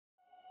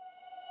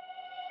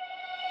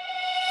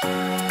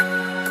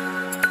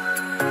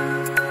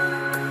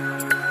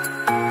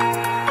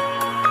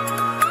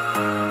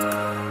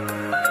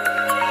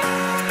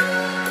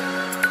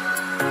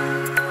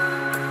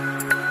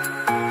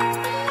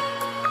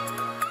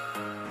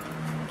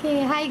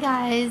Okay, hi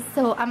guys.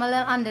 So I'm a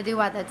little under the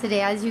weather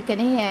today, as you can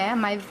hear.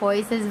 My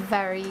voice is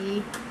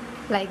very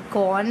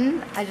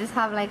gone. I just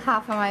have like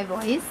half of my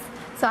voice.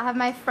 So I have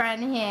my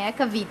friend here,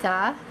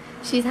 Kavita.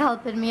 She's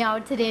helping me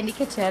out today in the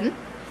kitchen.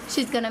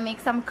 She's gonna make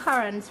some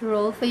currants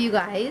roll for you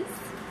guys,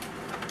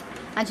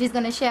 and she's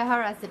gonna share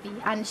her recipe.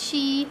 And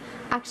she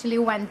actually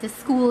went to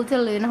school to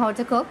learn how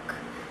to cook,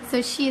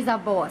 so she's a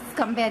boss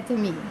compared to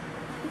me.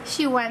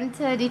 She went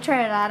to the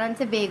Trinidad and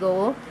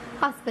Tobago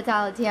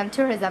Hospitality and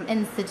Tourism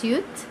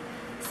Institute,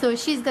 so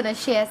she's gonna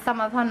share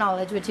some of her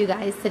knowledge with you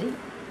guys today.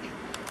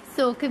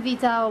 So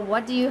Kavita,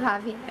 what do you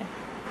have here?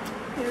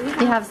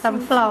 You have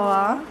some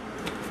flour,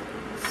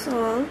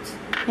 salt,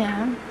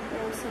 yeah,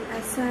 some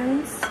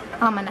essence,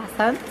 almond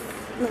essence,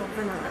 no,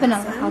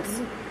 vanilla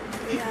essence.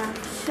 Okay. We have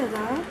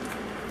sugar,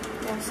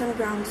 we have some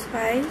ground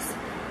spice,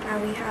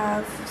 and we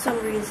have some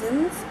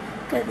raisins.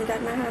 Because we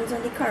got my hands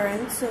on the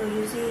currants, so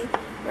use the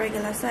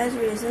regular size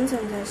raisins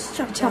and just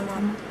chop them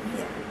up.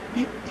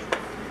 Yeah.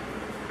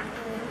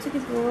 To the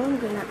bowl, I'm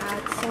gonna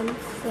add some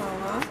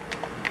flour.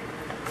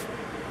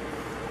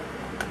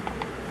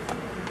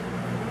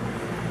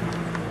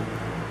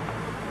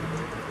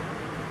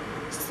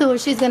 So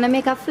she's gonna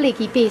make a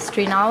flaky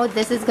pastry now.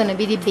 This is gonna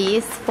be the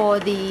base for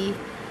the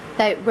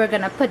that we're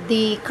gonna put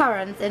the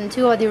currants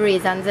into, or the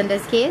raisins in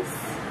this case.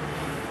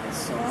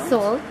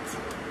 Salt.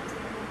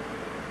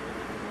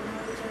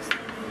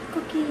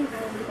 Cookie and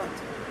the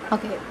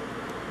butter.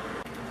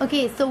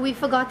 Okay, so we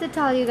forgot to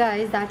tell you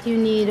guys that you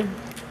need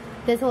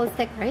this whole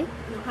stick, right?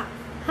 No, half.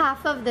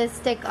 Half of this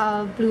stick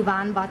of Blue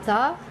Band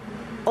butter,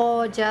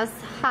 or just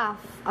half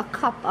a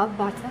cup of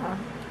butter,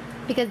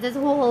 because this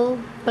whole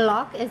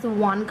block is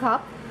 1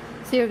 cup,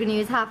 so you're gonna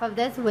use half of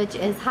this, which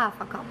is half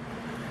a cup.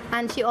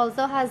 And she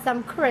also has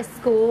some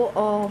Crisco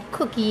or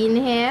cookie in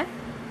here,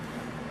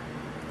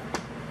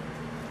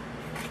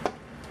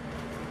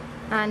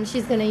 and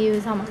she's gonna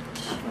use how much?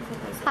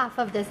 Half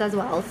of this as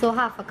well, so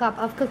half a cup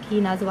of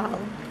cooking as well.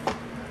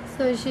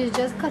 So she's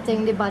just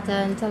cutting the butter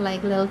into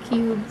like little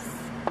cubes,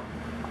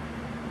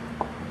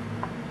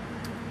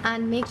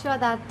 and make sure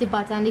that the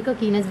butter and the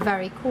cooking is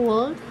very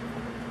cold.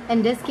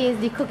 In this case,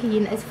 the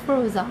cooking is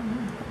frozen.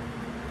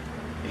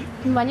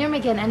 When you're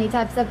making any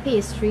types of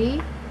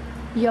pastry,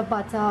 your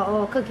butter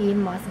or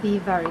cooking must be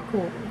very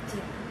cold.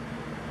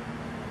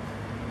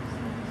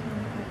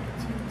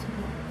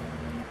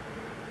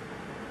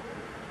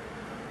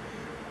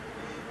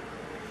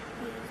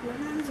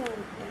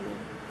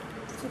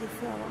 To the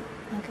flour.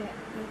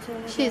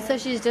 Okay. So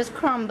she's just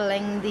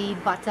crumbling the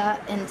butter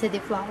into the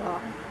flour.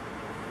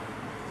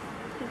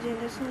 Do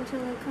this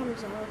until it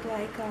comes out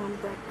like breadcrumbs.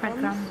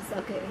 Breadcrumbs,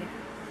 okay.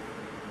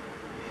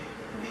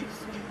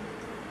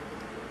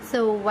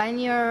 So when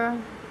your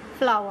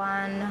flour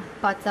and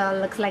butter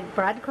looks like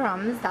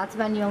breadcrumbs, that's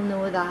when you'll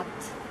know that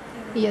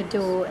your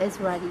dough is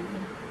ready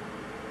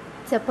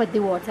to put the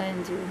water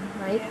into,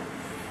 right?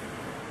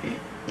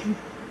 Yeah.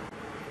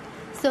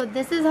 So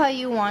this is how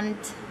you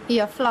want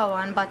your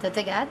flour and butter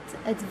to get.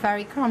 It's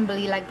very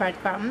crumbly like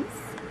breadcrumbs.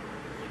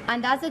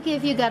 And that's okay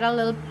if you get a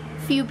little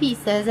few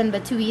pieces in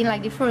between,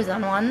 like the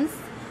frozen ones,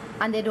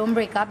 and they don't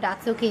break up.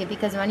 That's okay,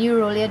 because when you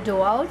roll your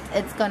dough out,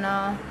 it's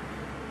gonna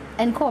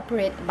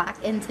incorporate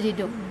back into the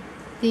dough.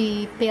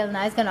 The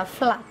pailna is gonna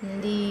flatten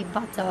the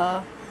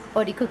butter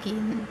or the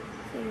cooking.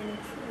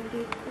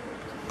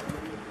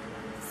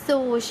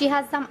 So she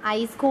has some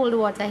ice cold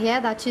water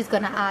here that she's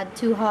gonna add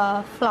to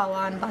her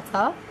flour and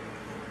butter.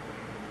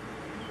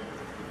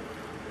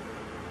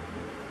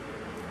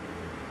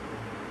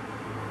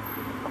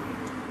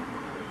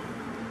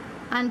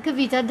 And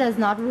Kavita does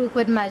not work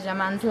with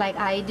measurements like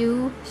I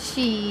do.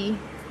 She's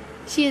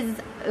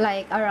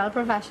like a real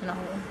professional.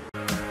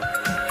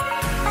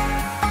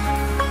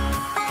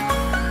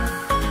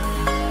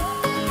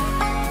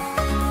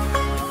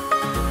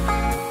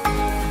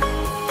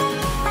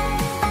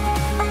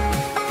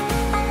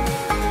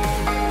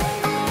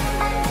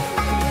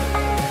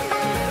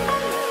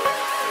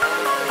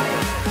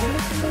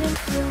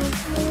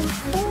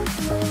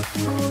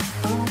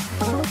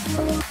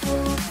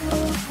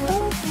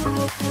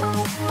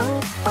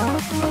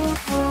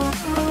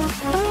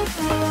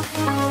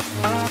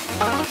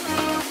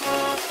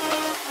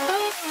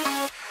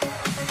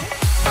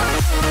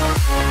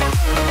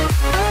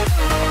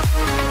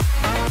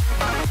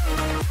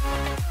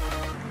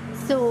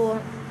 So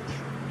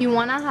you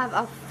want to have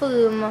a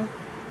firm,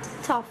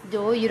 tough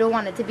dough. You don't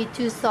want it to be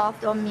too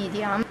soft or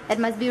medium. It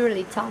must be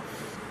really tough.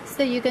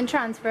 So you can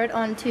transfer it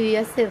onto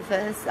your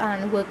surface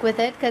and work with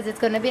it, because it's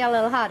going to be a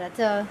little harder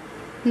to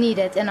knead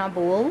it in a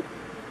bowl.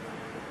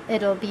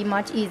 It'll be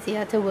much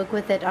easier to work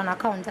with it on a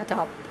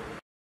countertop.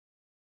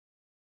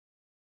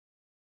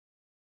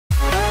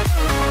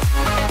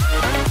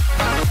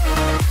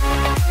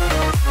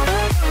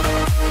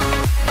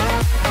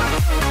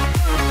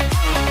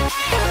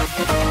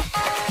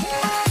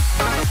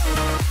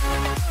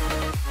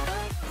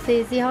 So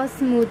you see how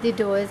smooth the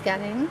dough is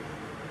getting?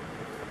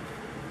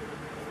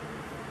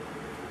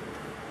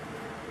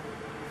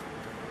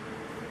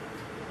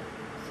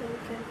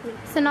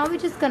 So now we're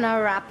just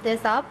gonna wrap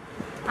this up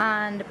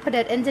and put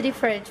it into the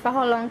fridge for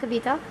how long,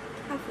 Kavita?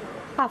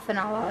 Half an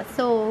hour.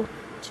 So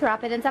to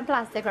wrap it in some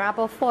plastic wrap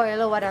or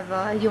foil or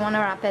whatever you want to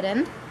wrap it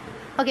in.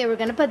 Okay, we're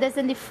gonna put this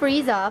in the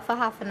freezer for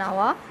half an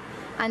hour,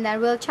 and then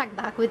we'll check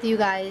back with you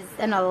guys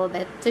in a little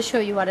bit to show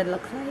you what it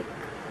looks like.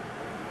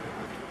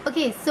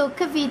 Okay, so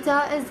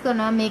Kavita is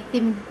gonna make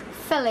the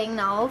filling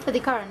now for the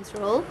currants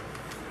roll.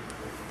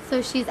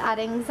 So she's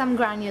adding some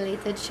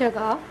granulated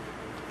sugar.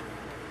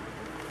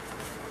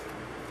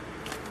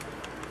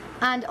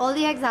 And all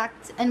the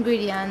exact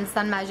ingredients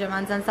and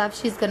measurements and stuff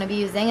she's going to be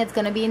using, it's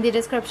going to be in the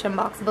description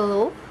box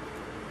below.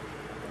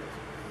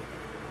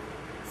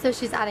 So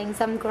she's adding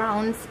some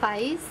ground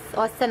spice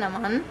or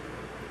cinnamon.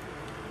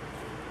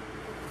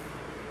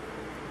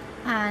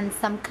 And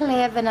some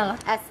clear vanilla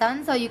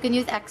essence, or you can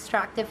use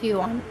extract if you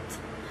want.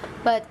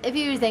 But if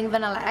you're using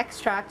vanilla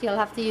extract, you'll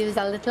have to use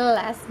a little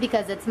less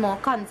because it's more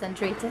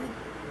concentrated.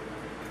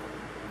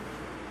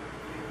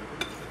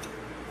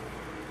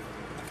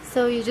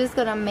 So you're just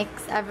gonna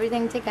mix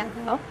everything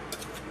together.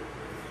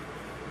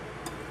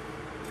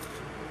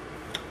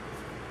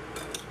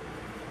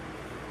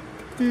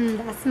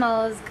 That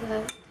smells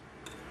good.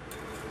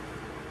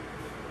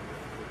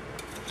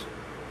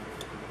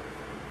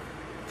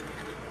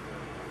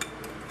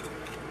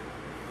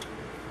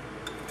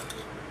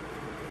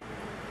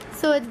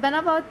 So it's been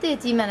about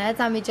 30 minutes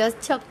and we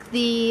just took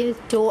the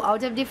dough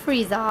out of the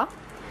freezer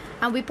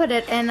and we put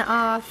it in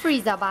a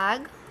freezer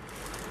bag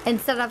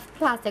instead of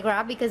plastic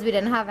wrap because we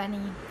didn't have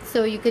any.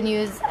 So you can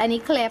use any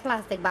clear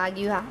plastic bag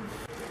you have.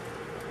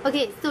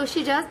 Okay, so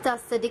she just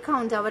dusted the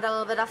counter with a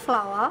little bit of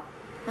flour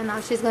and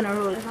now she's gonna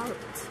roll it out.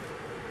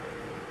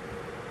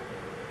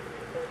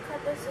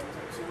 Cut this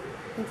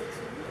into two.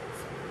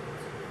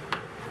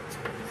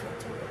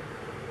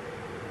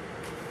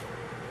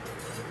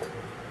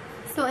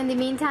 So in the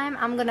meantime,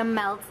 I'm gonna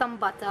melt some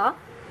butter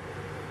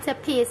to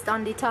paste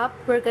on the top.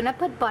 We're gonna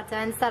put butter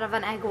instead of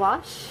an egg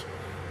wash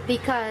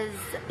because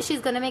she's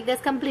gonna make this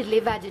completely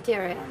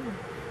vegetarian.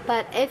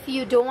 But if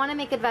you don't want to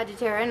make it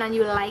vegetarian and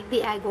you like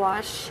the egg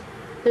wash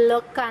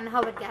look and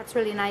how it gets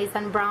really nice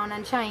and brown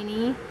and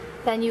shiny,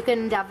 then you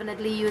can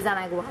definitely use an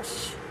egg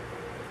wash.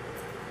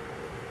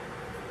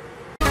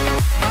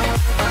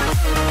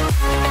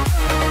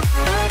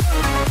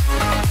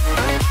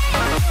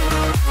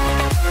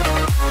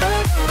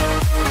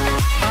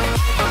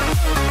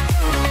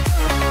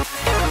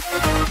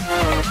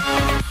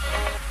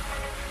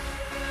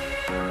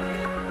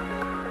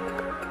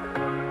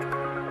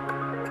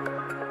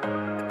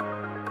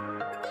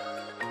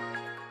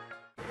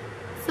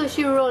 So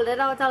she rolled it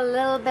out a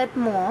little bit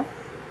more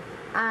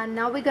and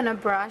now we're gonna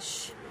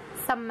brush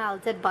some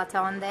melted butter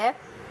on there.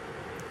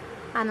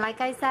 And like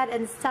I said,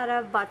 instead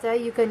of butter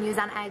you can use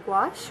an egg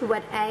wash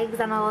with eggs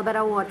and a little bit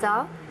of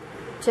water.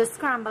 Just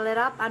scramble it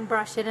up and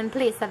brush it in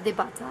place of the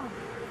butter.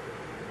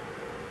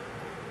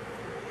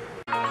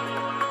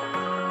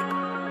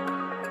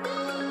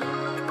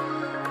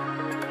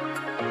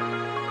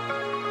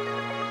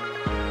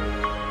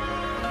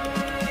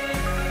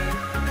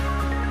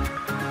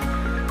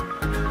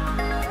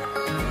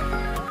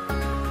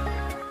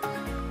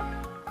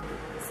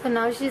 So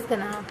now she's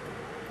gonna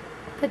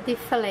put the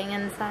filling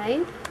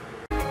inside.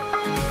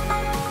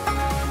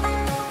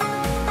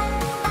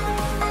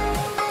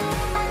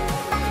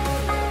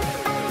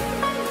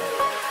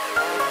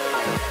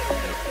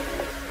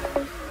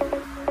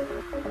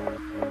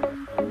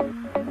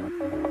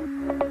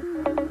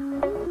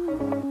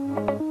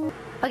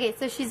 Okay,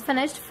 so she's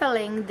finished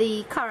filling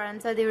the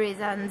currants or the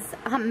raisins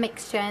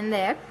mixture in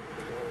there.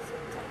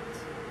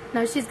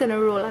 Now she's gonna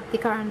roll up the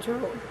currant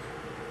roll.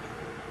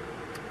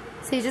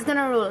 So you're just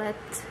gonna roll it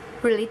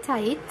really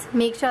tight.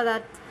 Make sure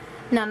that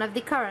none of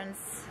the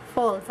currants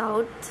falls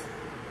out.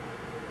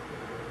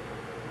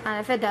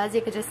 And if it does,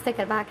 you could just stick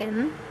it back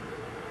in.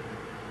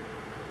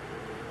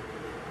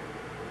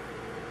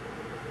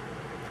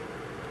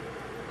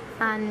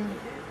 And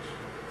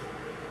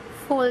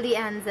fold the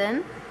ends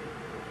in.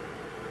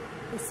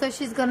 So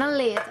she's gonna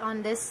lay it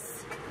on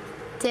this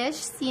dish,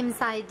 seam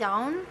side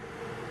down.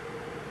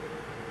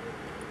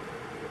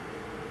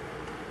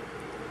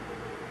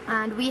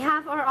 And we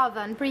have our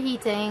oven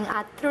preheating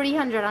at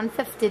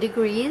 350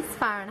 degrees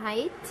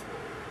Fahrenheit.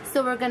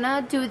 So we're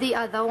gonna do the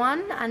other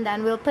one and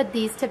then we'll put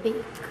these to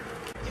bake.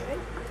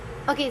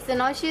 Okay, so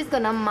now she's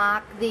gonna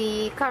mark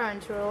the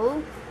currant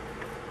roll.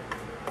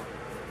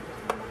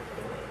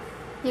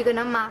 You're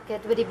gonna mark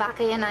it with the back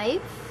of your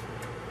knife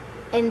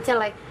into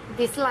like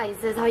the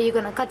slices, how you're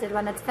gonna cut it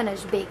when it's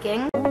finished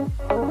baking.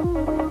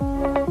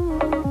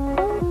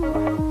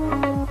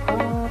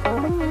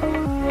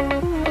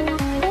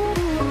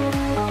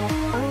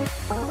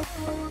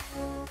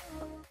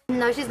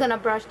 Now she's gonna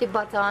brush the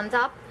butter on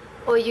top,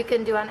 or you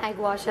can do an egg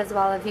wash as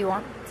well if you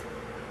want.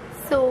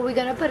 So we're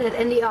gonna put it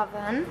in the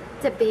oven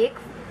to bake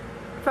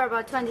for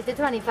about 20 to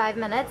 25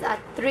 minutes at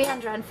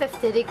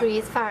 350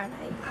 degrees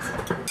Fahrenheit.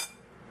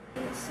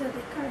 So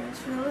the currant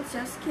roll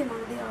just came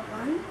out of the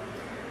oven.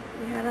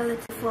 We had a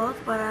little fault,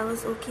 but I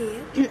was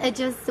okay. It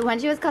just, when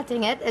she was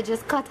cutting it, it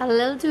just cut a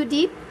little too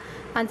deep.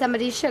 and some of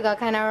the sugar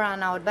kind of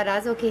ran out, but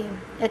that's okay.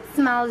 It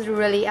smells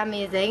really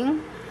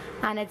amazing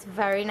and it's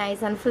very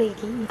nice and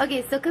flaky.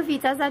 Okay, so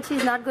Kavita said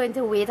she's not going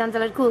to wait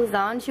until it cools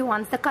down. She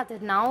wants to cut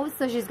it now,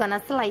 so she's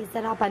gonna slice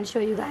it up and show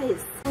you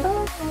guys.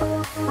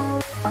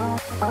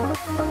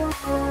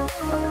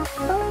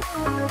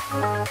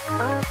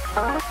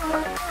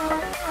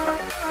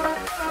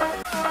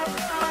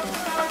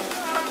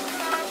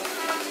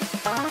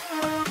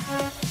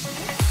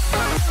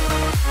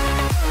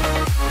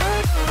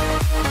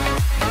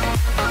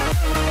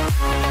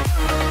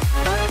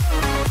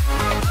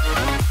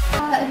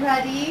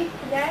 Ready?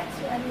 Yes,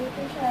 ready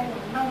to try it.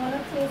 I want to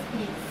taste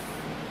these.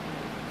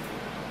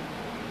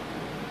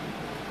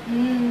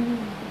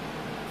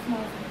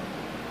 Smells good.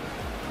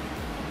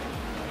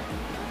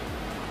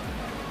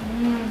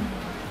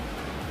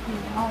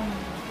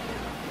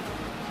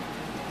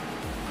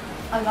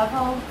 I love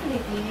how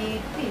flaky the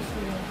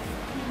pastry is.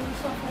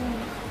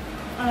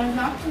 And it's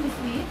not too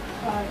sweet,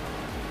 but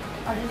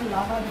I just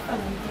love how the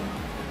filling thing.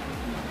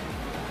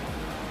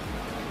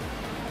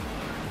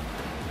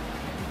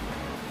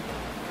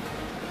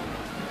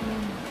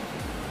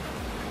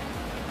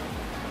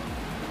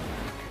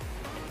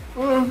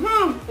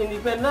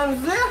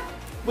 Independence Day,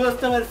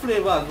 bursting with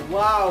flavors.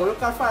 Wow,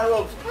 look at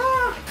fireworks.